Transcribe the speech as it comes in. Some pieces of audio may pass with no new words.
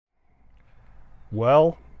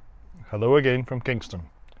Well, hello again from Kingston,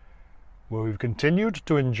 where we've continued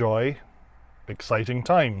to enjoy exciting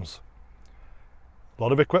times. A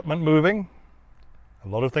lot of equipment moving, a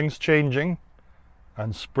lot of things changing,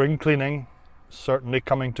 and spring cleaning certainly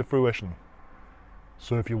coming to fruition.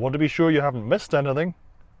 So if you want to be sure you haven't missed anything,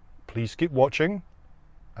 please keep watching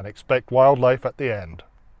and expect wildlife at the end.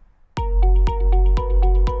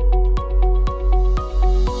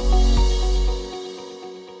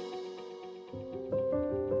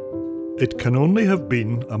 It can only have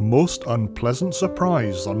been a most unpleasant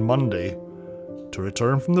surprise on Monday to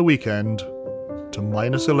return from the weekend to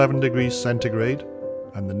minus 11 degrees centigrade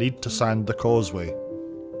and the need to sand the causeway.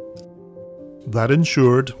 That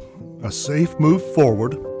ensured a safe move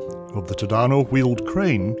forward of the Tadano wheeled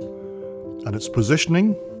crane and its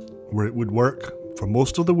positioning where it would work for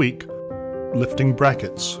most of the week, lifting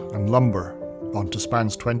brackets and lumber onto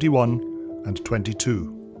spans 21 and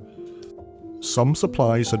 22. Some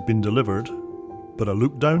supplies had been delivered, but a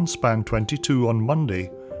loop down span 22 on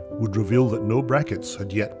Monday would reveal that no brackets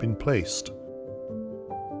had yet been placed.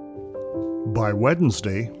 By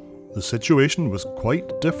Wednesday, the situation was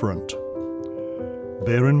quite different.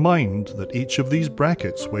 Bear in mind that each of these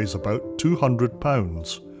brackets weighs about 200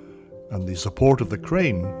 pounds, and the support of the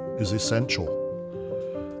crane is essential.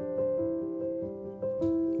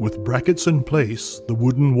 With brackets in place, the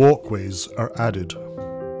wooden walkways are added.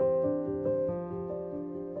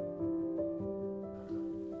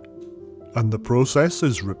 And the process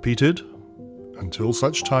is repeated until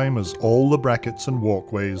such time as all the brackets and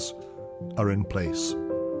walkways are in place.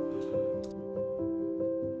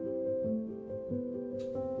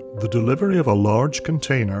 The delivery of a large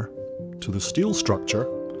container to the steel structure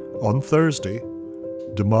on Thursday,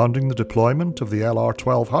 demanding the deployment of the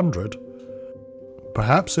LR1200,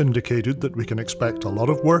 perhaps indicated that we can expect a lot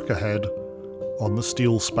of work ahead on the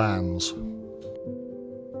steel spans.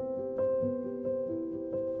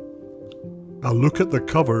 A look at the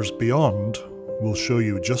covers beyond will show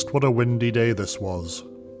you just what a windy day this was.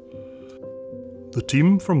 The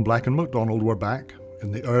team from Black & McDonald were back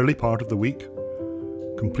in the early part of the week,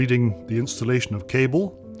 completing the installation of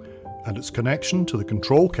cable and its connection to the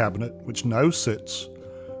control cabinet which now sits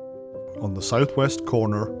on the southwest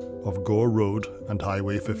corner of Gore Road and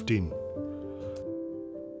Highway 15.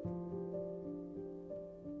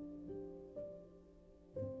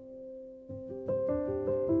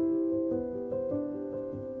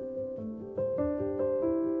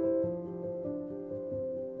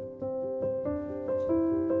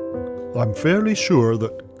 I'm fairly sure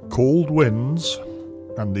that cold winds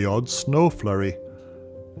and the odd snow flurry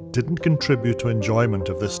didn't contribute to enjoyment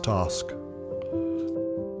of this task.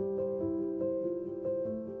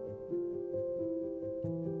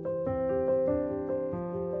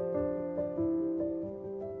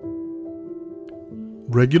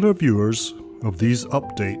 Regular viewers of these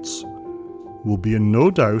updates will be in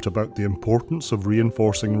no doubt about the importance of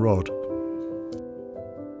reinforcing rod.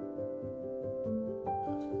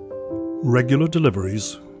 Regular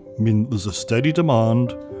deliveries mean there's a steady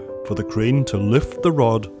demand for the crane to lift the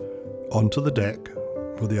rod onto the deck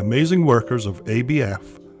for the amazing workers of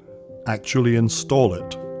ABF actually install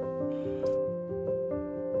it.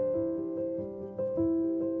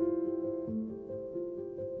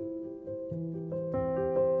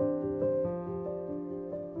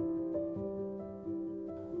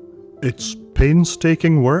 It's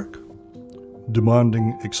painstaking work,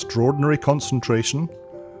 demanding extraordinary concentration,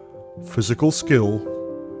 physical skill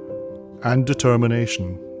and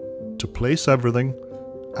determination to place everything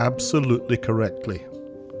absolutely correctly.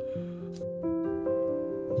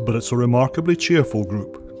 But it's a remarkably cheerful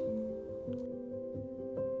group.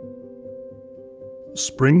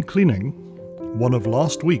 Spring cleaning, one of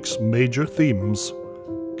last week's major themes,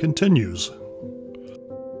 continues.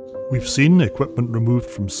 We've seen equipment removed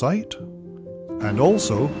from site and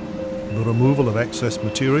also the removal of excess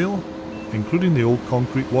material, including the old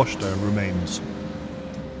concrete washdown remains.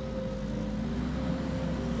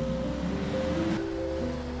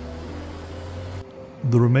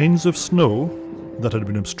 The remains of snow that had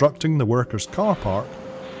been obstructing the workers' car park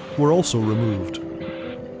were also removed.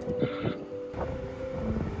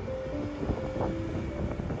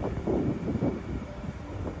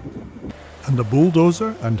 And a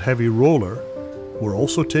bulldozer and heavy roller were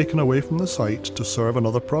also taken away from the site to serve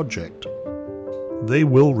another project. They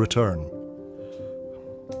will return.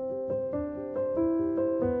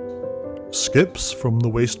 Skips from the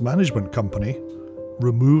waste management company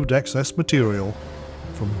removed excess material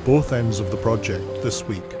from both ends of the project this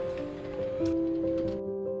week.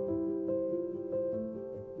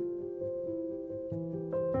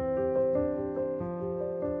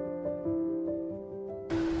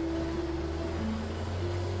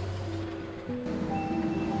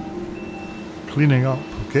 Cleaning up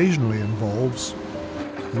occasionally involves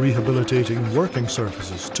rehabilitating working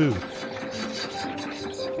surfaces too.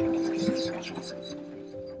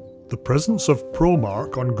 The presence of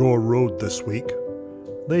ProMark on Gore Road this week,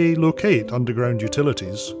 they locate underground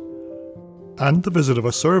utilities, and the visit of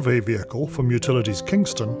a survey vehicle from Utilities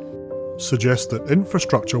Kingston suggests that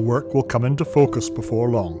infrastructure work will come into focus before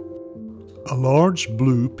long. A large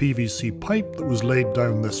blue PVC pipe that was laid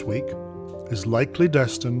down this week is likely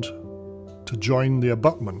destined to join the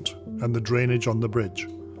abutment and the drainage on the bridge.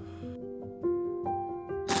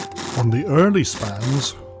 On the early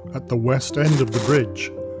spans at the west end of the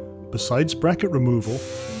bridge, besides bracket removal,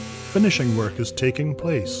 finishing work is taking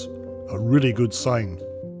place, a really good sign.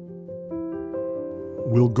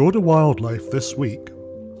 We'll go to Wildlife this week,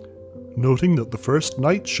 noting that the first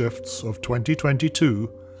night shifts of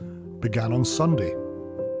 2022 began on Sunday.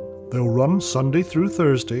 They'll run Sunday through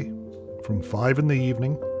Thursday from 5 in the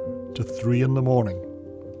evening to 3 in the morning.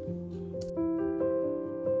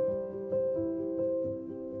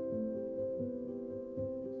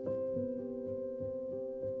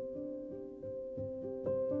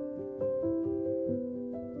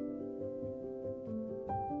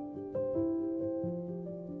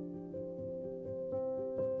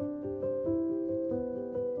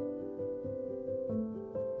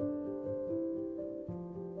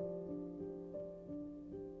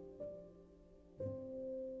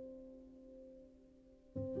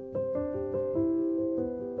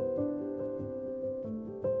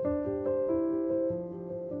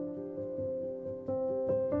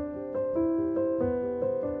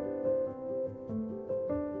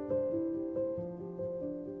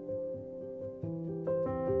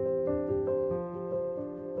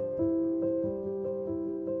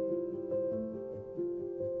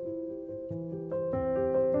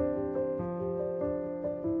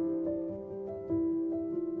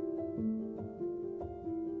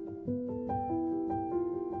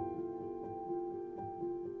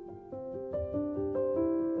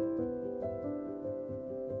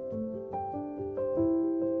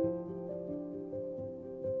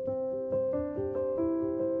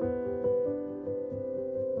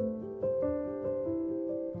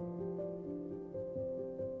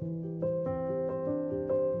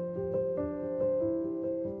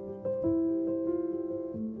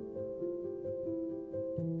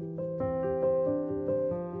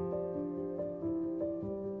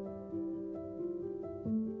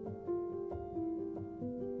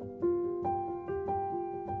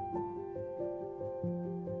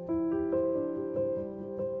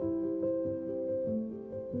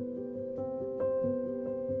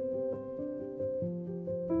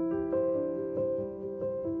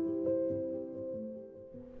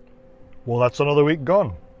 Well, that's another week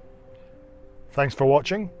gone. Thanks for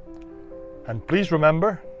watching, and please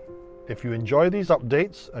remember, if you enjoy these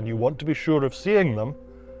updates and you want to be sure of seeing them,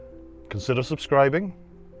 consider subscribing.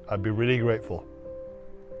 I'd be really grateful.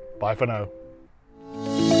 Bye for now.